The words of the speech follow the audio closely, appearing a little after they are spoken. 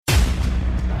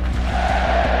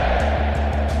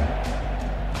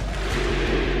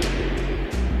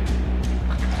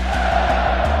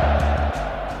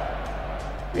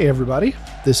Hey everybody,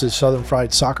 this is Southern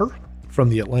Fried Soccer from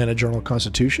the Atlanta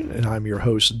Journal-Constitution, and I'm your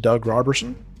host, Doug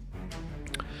Robertson.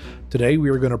 Today we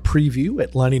are going to preview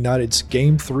Atlanta United's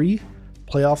Game 3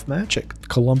 playoff match at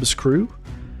Columbus Crew,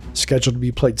 scheduled to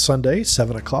be played Sunday,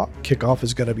 7 o'clock. Kickoff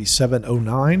is going to be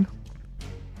 7:09.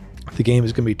 The game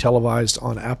is going to be televised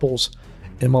on Apple's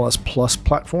MLS Plus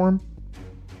platform,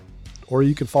 or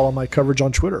you can follow my coverage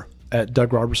on Twitter at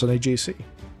Doug Robertson AJC.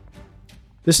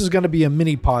 This is going to be a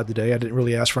mini pod today. I didn't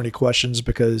really ask for any questions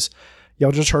because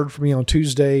y'all just heard from me on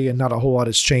Tuesday and not a whole lot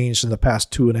has changed in the past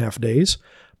 2.5 days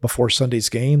before Sunday's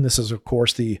game. This is, of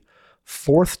course, the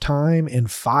fourth time in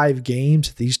 5 games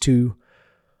that these two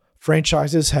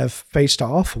franchises have faced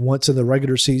off, once in the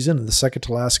regular season in the second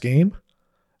to last game,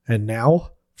 and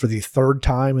now for the third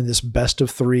time in this best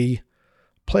of 3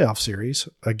 playoff series.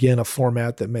 Again, a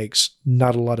format that makes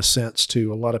not a lot of sense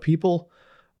to a lot of people,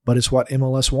 but it's what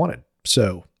MLS wanted.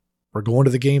 So we're going to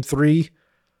the Game 3.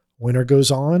 Winner goes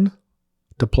on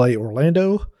to play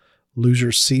Orlando.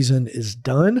 Loser's season is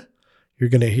done.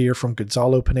 You're going to hear from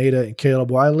Gonzalo Pineda and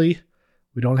Caleb Wiley.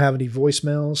 We don't have any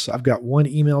voicemails. I've got one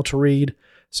email to read.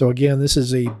 So again, this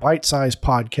is a bite-sized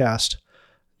podcast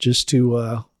just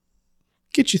to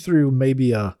get you through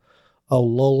maybe a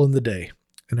lull in the day.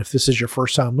 And if this is your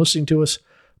first time listening to us,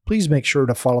 please make sure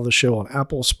to follow the show on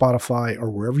Apple, Spotify, or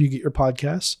wherever you get your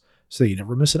podcasts, so you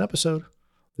never miss an episode.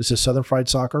 This is Southern Fried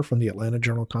Soccer from the Atlanta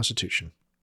Journal-Constitution.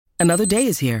 Another day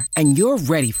is here, and you're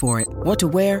ready for it. What to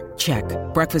wear? Check.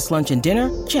 Breakfast, lunch, and dinner?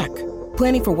 Check.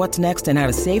 Planning for what's next and how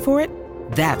to save for it?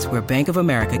 That's where Bank of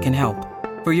America can help.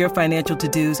 For your financial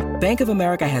to-dos, Bank of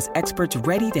America has experts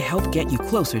ready to help get you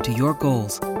closer to your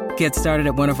goals. Get started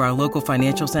at one of our local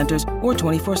financial centers or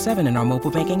 24/7 in our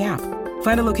mobile banking app.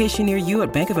 Find a location near you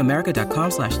at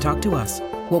bankofamerica.com/talktous.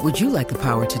 What would you like the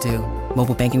power to do?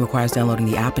 Mobile banking requires downloading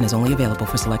the app and is only available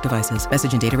for select devices.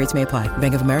 Message and data rates may apply.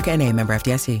 Bank of America N.A., member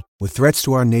FDIC. With threats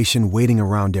to our nation waiting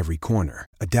around every corner,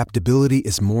 adaptability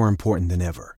is more important than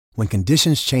ever. When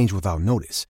conditions change without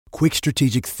notice, quick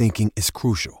strategic thinking is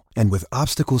crucial. And with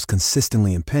obstacles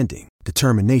consistently impending,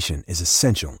 determination is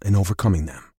essential in overcoming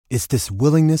them. It's this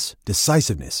willingness,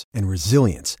 decisiveness, and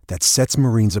resilience that sets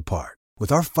Marines apart.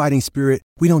 With our fighting spirit,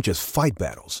 we don't just fight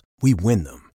battles, we win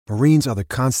them. Marines are the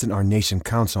constant our nation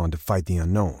counts on to fight the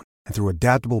unknown. And through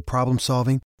adaptable problem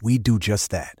solving, we do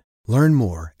just that. Learn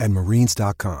more at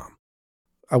marines.com.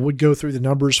 I would go through the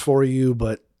numbers for you,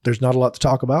 but there's not a lot to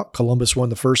talk about. Columbus won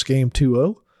the first game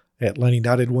 2-0. Atlanta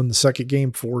United won the second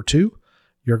game 4-2.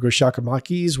 Yorgos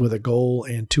Giakoumakis with a goal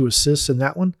and 2 assists in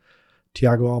that one.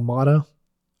 Thiago Almada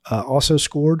also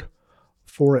scored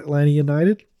for Atlanta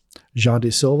United. Jean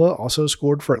De Silva also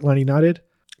scored for Atlanta United.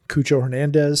 Cucho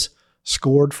Hernandez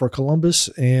scored for Columbus,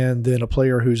 and then a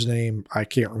player whose name I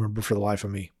can't remember for the life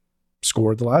of me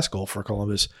scored the last goal for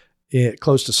Columbus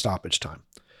close to stoppage time.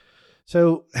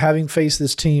 So having faced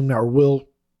this team, or will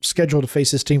schedule to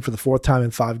face this team for the 4th time in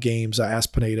 5 games, I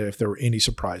asked Pineda if there were any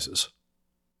surprises.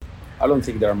 I don't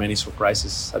think there are many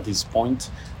surprises at this point,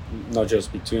 not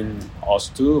just between us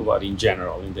two, but in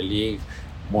general in the league.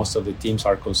 Most of the teams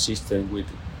are consistent with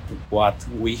what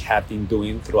we have been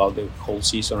doing throughout the whole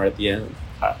season, or at the end,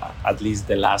 at least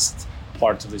the last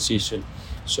part of the season.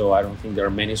 So I don't think there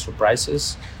are many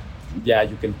surprises. Yeah,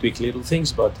 you can tweak little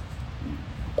things, but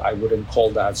I wouldn't call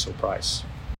that surprise.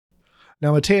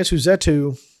 Now, Mateus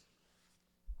Uzetu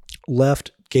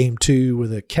left game 2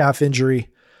 with a calf injury.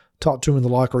 Talked to him in the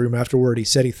locker room afterward. He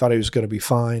said he thought he was going to be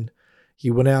fine.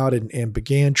 He went out and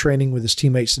began training with his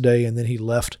teammates today, and then he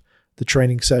left the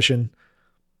training session.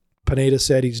 Pineda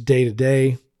said he's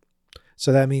day-to-day.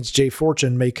 So that means Jay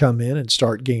Fortune may come in and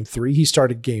start game 3. He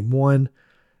started game 1,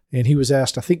 and he was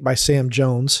asked, I think by Sam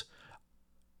Jones,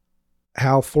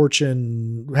 how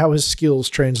his skills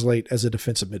translate as a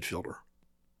defensive midfielder.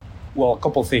 Well, a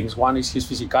couple things. One is his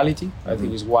physicality. I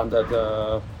think he's one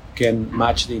that can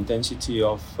match the intensity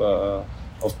of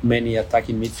many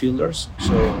attacking midfielders.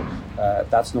 So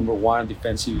that's number one.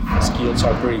 Defensive skills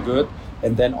are pretty good.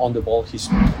 And then on the ball, he's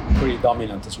pretty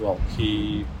dominant as well.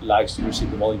 He likes to receive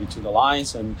the ball in between the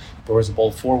lines and progress the ball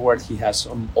forward. He has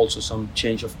also some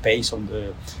change of pace on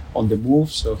the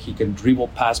move, so he can dribble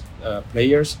past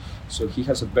players. So he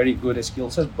has a very good skill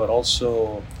set, but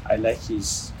also I like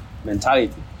his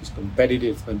mentality, his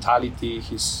competitive mentality.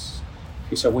 He's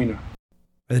a winner.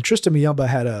 And Tristan Miyamba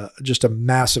had just a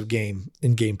massive game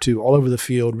in game 2, all over the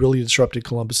field, really disrupted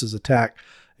Columbus's attack.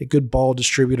 A good ball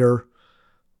distributor.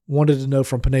 Wanted to know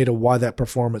from Pineda why that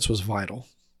performance was vital.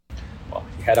 Well,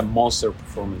 he had a monster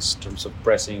performance in terms of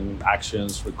pressing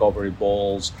actions, recovery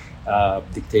balls,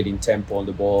 dictating tempo on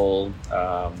the ball.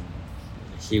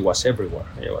 he was everywhere.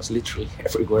 He was literally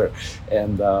everywhere,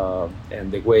 and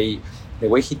the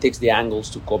way he takes the angles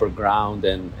to cover ground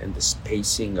and the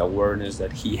spacing awareness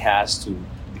that he has to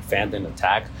defend and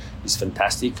attack is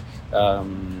fantastic.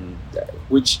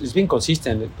 Which has been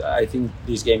consistent. I think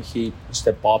this game he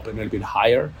stepped up a little bit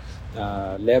higher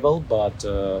level, but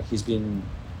he's been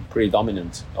pretty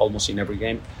dominant almost in every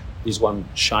game. This one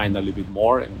shined a little bit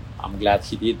more, and I'm glad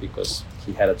he did because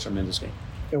he had a tremendous game.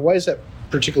 And why is that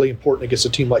particularly important against a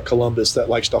team like Columbus that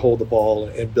likes to hold the ball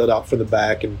and build out from the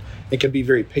back and can be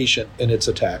very patient in its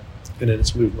attack and in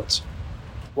its movements?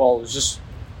 Well, it's just,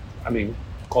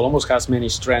 Columbus has many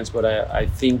strengths, but I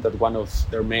think that one of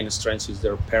their main strengths is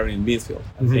their pairing in midfield.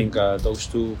 I think those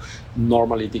two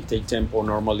normally dictate tempo,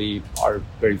 normally are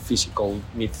very physical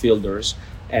midfielders.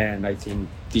 And I think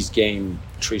this game,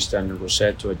 Tristan,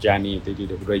 Rossetto, Gianni, they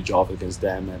did a great job against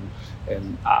them.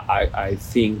 And I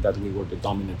think that we were the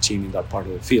dominant team in that part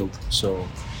of the field. So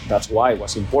that's why it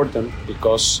was important,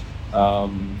 because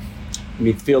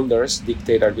midfielders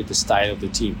dictate a bit the style of the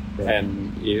team. Right.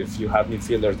 And if you have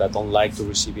midfielders that don't like to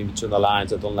receive in between the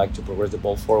lines, that don't like to progress the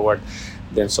ball forward,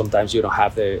 then sometimes you don't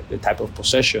have the type of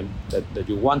possession that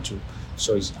you want to.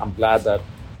 So I'm glad that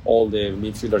all the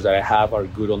midfielders that I have are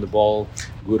good on the ball,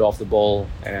 good off the ball,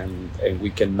 and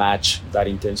we can match that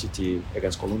intensity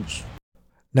against Columbus.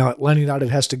 Now Atlanta United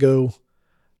has to go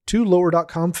to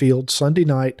Lower.com Field Sunday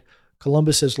night.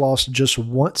 Columbus has lost just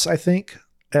once, I think,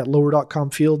 at Lower.com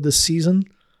Field this season.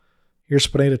 Here's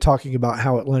Pineda talking about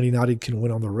how Atlanta United can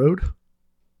win on the road.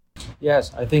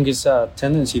 Yes, I think it's a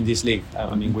tendency in this league.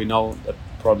 We know that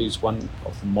probably it's one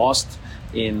of the most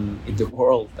in the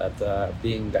world that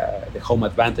being the home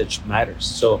advantage matters.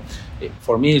 So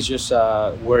for me, it's just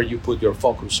where you put your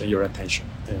focus and your attention.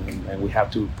 And we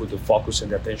have to put the focus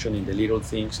and the attention in the little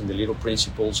things, in the little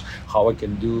principles, how I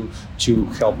can do to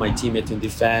help my teammate in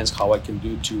defense, how I can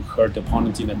do to hurt the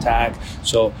opponent in attack.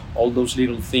 So all those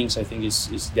little things, I think,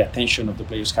 is the attention of the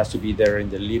players has to be there in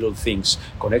the little things.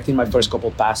 Connecting my first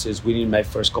couple passes, winning my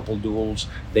first couple duels,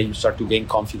 then you start to gain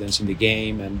confidence in the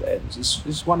game. And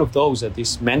it's one of those that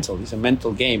is mental. It's a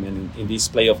mental game. And in these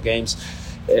playoff games,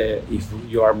 if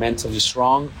you are mentally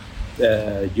strong,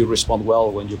 you respond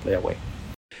well when you play away.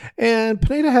 And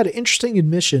Pineda had an interesting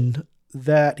admission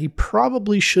that he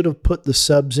probably should have put the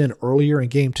subs in earlier in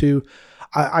game 2.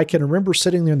 I can remember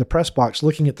sitting there in the press box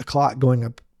looking at the clock going, I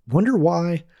wonder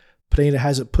why Pineda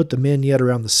hasn't put them in yet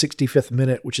around the 65th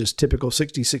minute, which is typical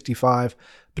 60-65,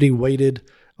 but he waited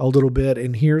a little bit,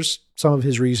 and here's some of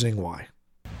his reasoning why.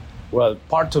 Well,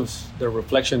 part of the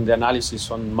reflection, the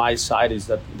analysis on my side is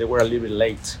that they were a little bit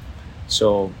late.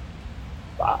 So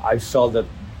I felt that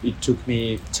it took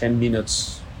me 10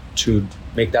 minutes to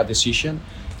make that decision,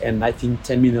 and I think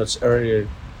 10 minutes earlier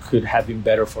could have been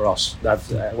better for us. That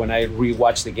when I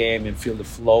rewatch the game and feel the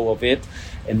flow of it,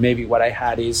 and maybe what I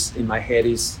had is in my head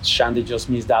is Shandy just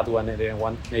missed that one, and I didn't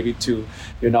want maybe to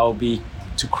be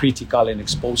too critical and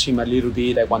expose him a little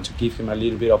bit. I want to give him a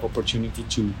little bit of opportunity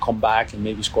to come back and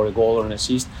maybe score a goal or an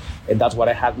assist, and that's what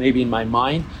I had maybe in my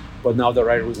mind. But now that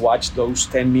I rewatched those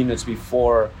 10 minutes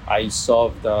before I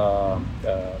saw the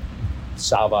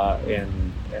Sava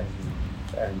and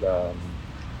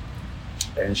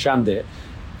Shande,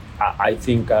 I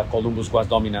think Columbus was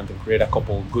dominant and created a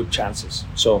couple good chances.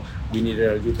 So we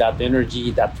needed that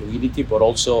energy, that fluidity, but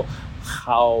also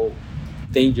how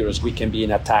dangerous we can be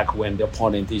in attack when the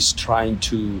opponent is trying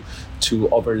to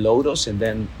overload us, and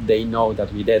then they know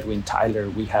that with Edwin Tyler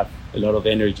we have a lot of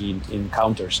energy in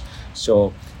counters.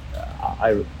 So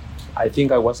I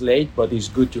think I was late, but it's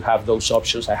good to have those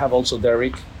options. I have also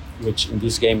Derek, which in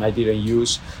this game I didn't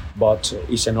use, but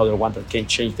is another one that can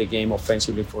change the game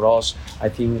offensively for us. I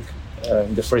think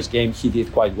in the first game he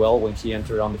did quite well when he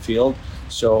entered on the field.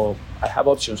 So I have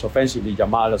options offensively,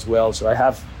 Jamal as well. So I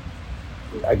have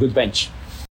a good bench.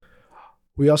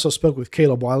 We also spoke with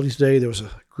Caleb Wiley today. There was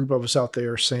a group of us out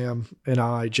there, Sam and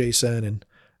I, Jason,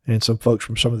 and some folks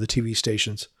from some of the TV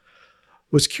stations.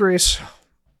 Was curious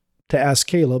to ask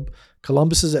Caleb,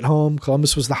 Columbus is at home.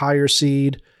 Columbus was the higher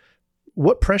seed.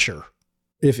 What pressure,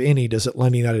 if any, does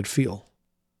Atlanta United feel?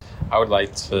 I would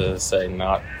like to say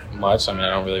not much. I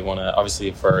don't really want to,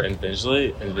 obviously for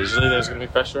individually there's going to be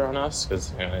pressure on us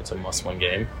because it's a must-win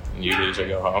game and you lose or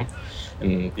go home.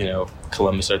 And,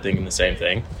 Columbus are thinking the same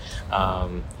thing.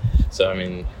 I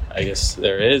guess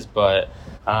there is, but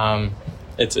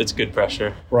it's good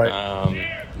pressure.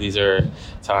 Right. These are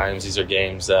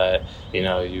games that,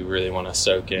 you really want to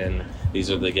soak in. These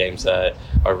are the games that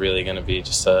are really going to be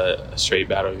just a straight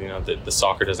battle. The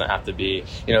soccer doesn't have to be,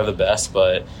 the best,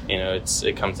 but,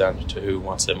 it comes down to who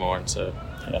wants it more. And so,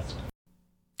 yeah.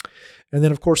 And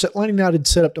then, of course, Atlanta United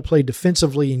set up to play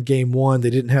defensively in game one. They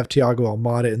didn't have Thiago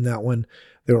Almada in that one.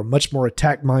 They were much more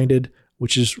attack-minded,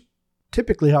 which is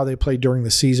typically how they play during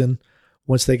the season.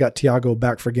 Once they got Thiago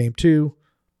back for game two,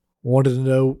 wanted to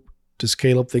know, does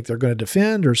Caleb think they're going to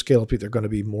defend, or does Caleb think they're going to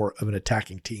be more of an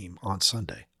attacking team on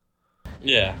Sunday?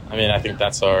 Yeah, I mean, I think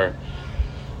that's our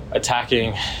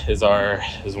attacking is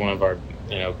one of our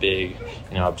big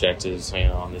objectives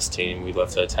on this team. We love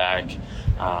to attack,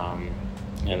 and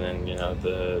then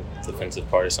the defensive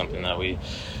part is something that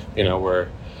we're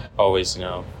always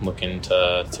looking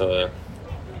to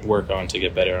work on to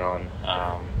get better on.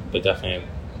 But definitely,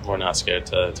 we're not scared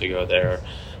to go there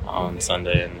on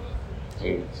Sunday and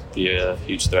be a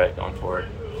huge threat going forward.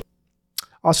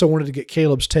 Also wanted to get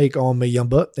Caleb's take on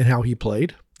Mayumba and how he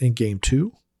played in game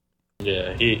two.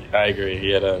 Yeah, I agree.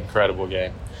 He had an incredible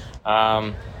game.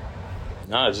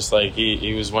 Just like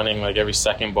he was winning like every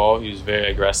second ball. He was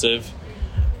very aggressive,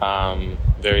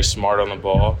 very smart on the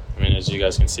ball. I mean, as you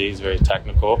guys can see, he's very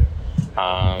technical.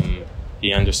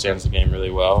 He understands the game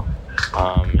really well,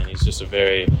 and he's just a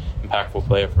very impactful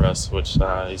player for us, which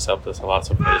he's helped us a lot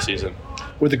so far this season.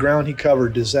 With the ground he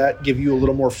covered, does that give you a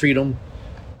little more freedom?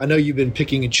 I know you've been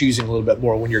picking and choosing a little bit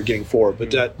more when you're getting forward,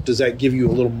 but does that give you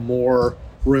a little more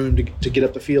room to get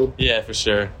up the field? Yeah, for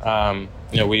sure.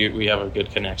 We have a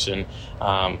good connection.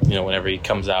 Whenever he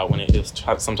comes out, when he'll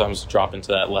sometimes drop into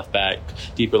that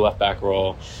deeper left back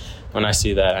role. When I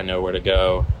see that, I know where to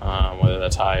go, whether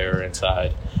that's higher or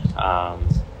inside.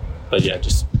 But yeah,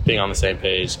 just being on the same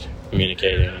page,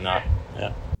 communicating, and not.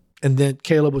 Yeah. And then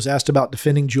Caleb was asked about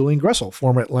defending Julian Gressel,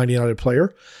 former Atlanta United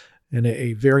player, and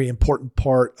a very important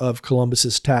part of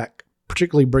Columbus's attack,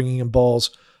 particularly bringing in balls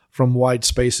from wide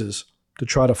spaces to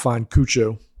try to find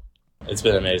Cucho. It's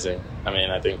been amazing. I mean,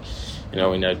 I think,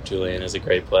 we know Julian is a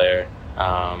great player.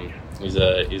 He's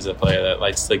a player that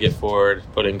likes to get forward,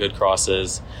 put in good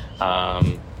crosses.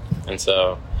 And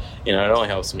so, it only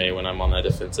helps me when I'm on that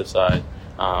defensive side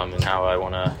and how I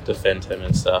want to defend him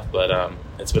and stuff. But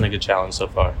it's been a good challenge so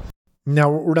far.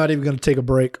 Now, we're not even going to take a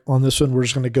break on this one. We're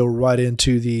just going to go right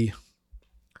into the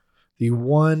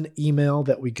one email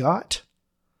that we got,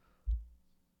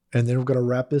 and then we're going to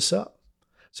wrap this up.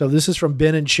 So this is from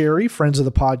Ben and Cherry, friends of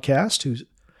the podcast, who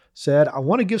said, I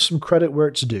want to give some credit where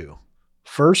it's due.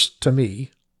 First, to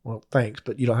me. Well, thanks,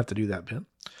 but you don't have to do that, Ben.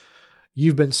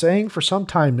 You've been saying for some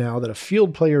time now that a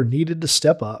field player needed to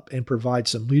step up and provide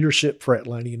some leadership for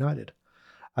Atlanta United.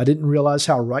 I didn't realize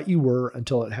how right you were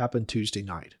until it happened Tuesday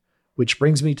night. Which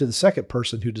brings me to the second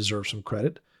person who deserves some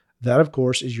credit. That, of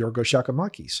course, is Yorgo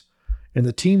Shakimakis. In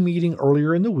the team meeting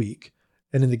earlier in the week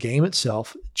and in the game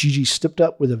itself, Gigi stepped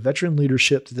up with a veteran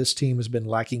leadership that this team has been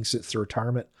lacking since the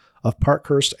retirement of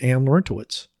Parkhurst and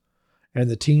Laurentowicz. And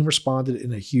the team responded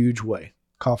in a huge way.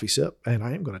 Coffee sip, and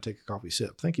I am going to take a coffee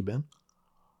sip. Thank you, Ben.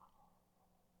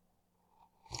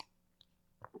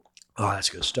 Oh, that's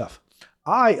good stuff.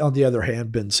 I, on the other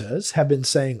hand, Ben says, have been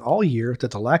saying all year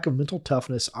that the lack of mental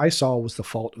toughness I saw was the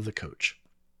fault of the coach.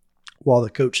 While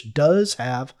the coach does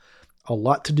have a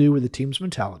lot to do with the team's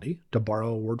mentality, to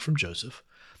borrow a word from Joseph,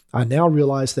 I now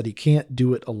realize that he can't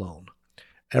do it alone.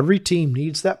 Every team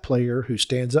needs that player who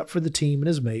stands up for the team and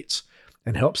his mates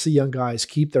and helps the young guys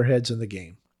keep their heads in the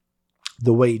game.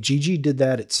 The way Gigi did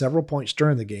that at several points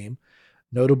during the game,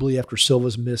 notably after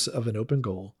Silva's miss of an open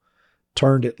goal,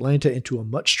 turned Atlanta into a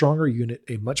much stronger unit,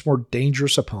 a much more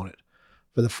dangerous opponent.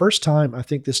 For the first time, I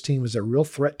think this team is a real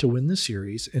threat to win the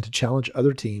series and to challenge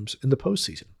other teams in the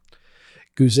postseason.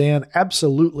 Guzan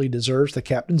absolutely deserves the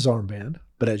captain's armband,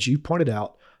 but as you pointed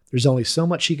out, there's only so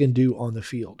much he can do on the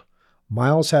field.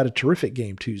 Miles had a terrific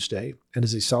game Tuesday and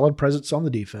is a solid presence on the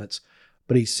defense,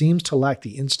 but he seems to lack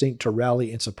the instinct to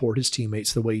rally and support his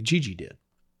teammates the way Gigi did.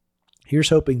 Here's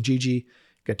hoping Gigi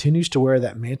continues to wear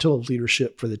that mantle of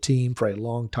leadership for the team for a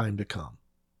long time to come.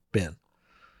 Ben.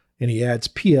 And he adds,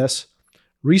 P.S.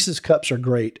 Reese's Cups are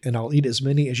great, and I'll eat as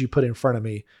many as you put in front of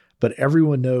me, but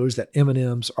everyone knows that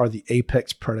M&Ms are the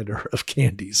apex predator of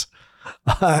candies.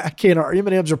 I can't argue.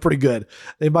 M&Ms are pretty good.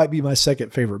 They might be my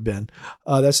second favorite, Ben.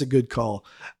 That's a good call.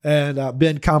 And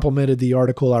Ben complimented the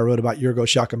article I wrote about Yorgo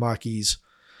Shakimakis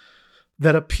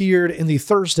that appeared in the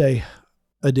Thursday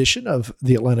edition of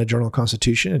the Atlanta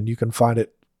Journal-Constitution, and you can find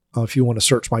it if you want to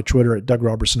search my Twitter at Doug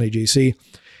Robertson AJC.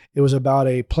 It was about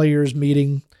a players'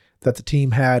 meeting that the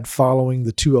team had following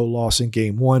the 2-0 loss in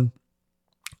Game 1.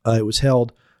 It was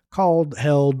held,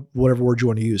 whatever word you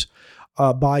want to use,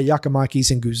 by Yakimakis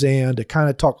and Guzan to kind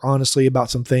of talk honestly about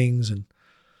some things and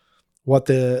what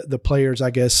the players,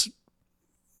 I guess,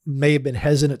 may have been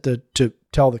hesitant to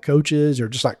tell the coaches or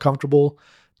just not comfortable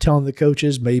telling the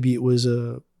coaches. Maybe it was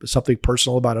something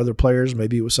personal about other players.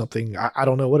 Maybe it was something, I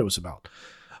don't know what it was about.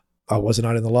 I wasn't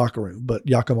out in the locker room, but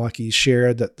Giacomakis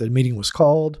shared that the meeting was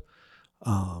called.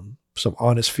 Some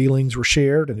honest feelings were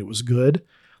shared, and it was good.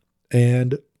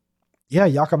 And yeah,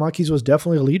 Giacomakis was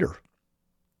definitely a leader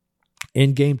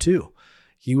in game 2.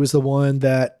 He was the one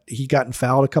that he gotten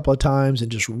fouled a couple of times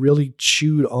and just really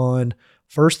chewed on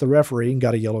first the referee and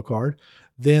got a yellow card.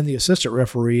 Then the assistant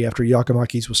referee, after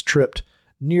Giacomakis was tripped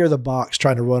near the box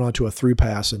trying to run onto a through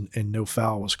pass and no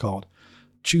foul was called.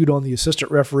 Chewed on the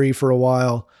assistant referee for a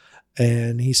while.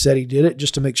 And he said he did it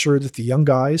just to make sure that the young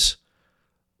guys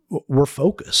were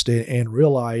focused and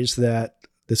realized that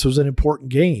this was an important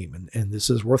game and this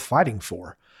is worth fighting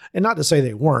for. And not to say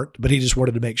they weren't, but he just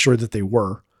wanted to make sure that they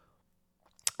were.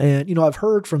 And, I've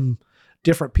heard from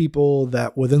different people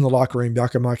that within the locker room,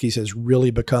 Giacomakis has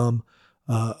really become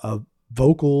a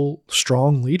vocal,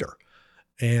 strong leader.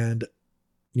 And,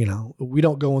 we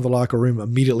don't go in the locker room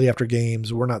immediately after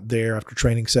games. We're not there after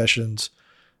training sessions.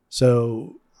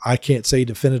 So I can't say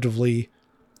definitively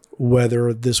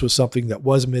whether this was something that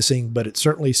was missing, but it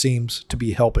certainly seems to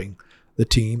be helping the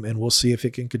team, and we'll see if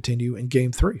it can continue in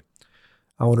game 3.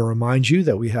 I want to remind you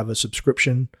that we have a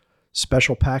subscription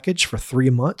special package for 3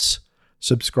 months.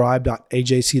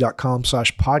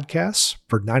 Subscribe.ajc.com/podcasts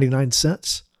for 99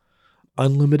 cents.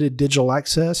 Unlimited digital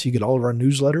access. You get all of our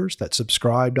newsletters. That's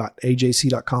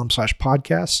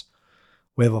subscribe.ajc.com/podcasts.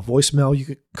 We have a voicemail you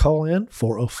can call in,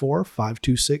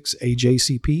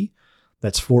 404-526-AJCP.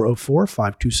 That's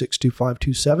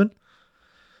 404-526-2527.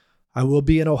 I will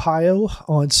be in Ohio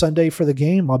on Sunday for the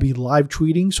game. I'll be live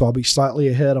tweeting, so I'll be slightly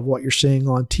ahead of what you're seeing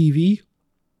on TV,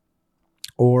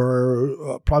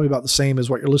 or probably about the same as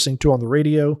what you're listening to on the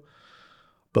radio.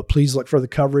 But please look for the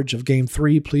coverage of Game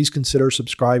 3. Please consider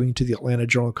subscribing to the Atlanta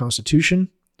Journal-Constitution.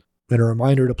 And a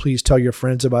reminder to please tell your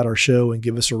friends about our show and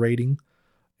give us a rating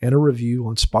and a review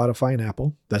on Spotify and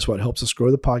Apple. That's what helps us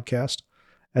grow the podcast.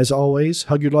 As always,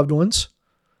 hug your loved ones.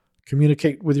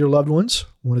 Communicate with your loved ones.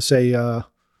 I want to say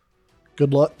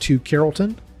good luck to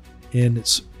Carrollton in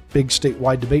its big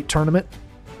statewide debate tournament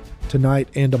tonight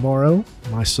and tomorrow.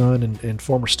 My son and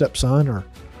former stepson are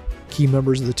key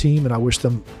members of the team, and I wish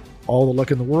them all the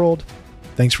luck in the world.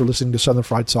 Thanks for listening to Southern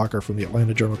Fried Soccer from the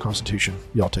Atlanta Journal-Constitution.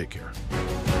 Y'all take care.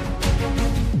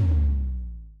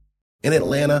 In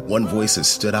Atlanta, one voice has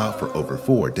stood out for over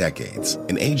 4 decades.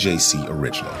 An AJC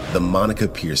original, The Monica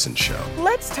Pearson Show.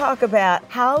 Let's talk about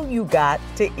how you got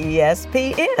to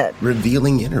ESPN.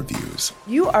 Revealing interviews.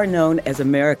 You are known as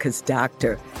America's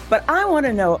doctor, but I want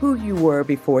to know who you were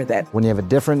before that. When you have a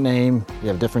different name, you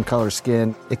have different color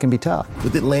skin, it can be tough.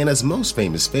 With Atlanta's most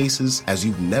famous faces as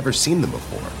you've never seen them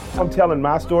before. I'm telling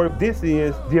my story. This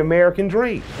is the American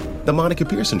dream. The Monica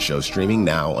Pearson Show, streaming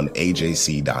now on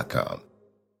AJC.com.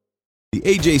 The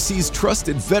AJC's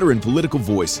trusted veteran political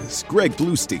voices, Greg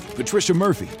Bluestein, Patricia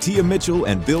Murphy, Tia Mitchell,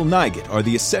 and Bill Nigett, are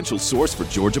the essential source for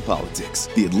Georgia politics.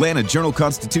 The Atlanta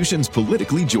Journal-Constitution's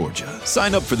Politically Georgia.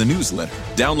 Sign up for the newsletter,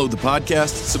 download the podcast,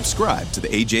 subscribe to the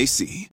AJC.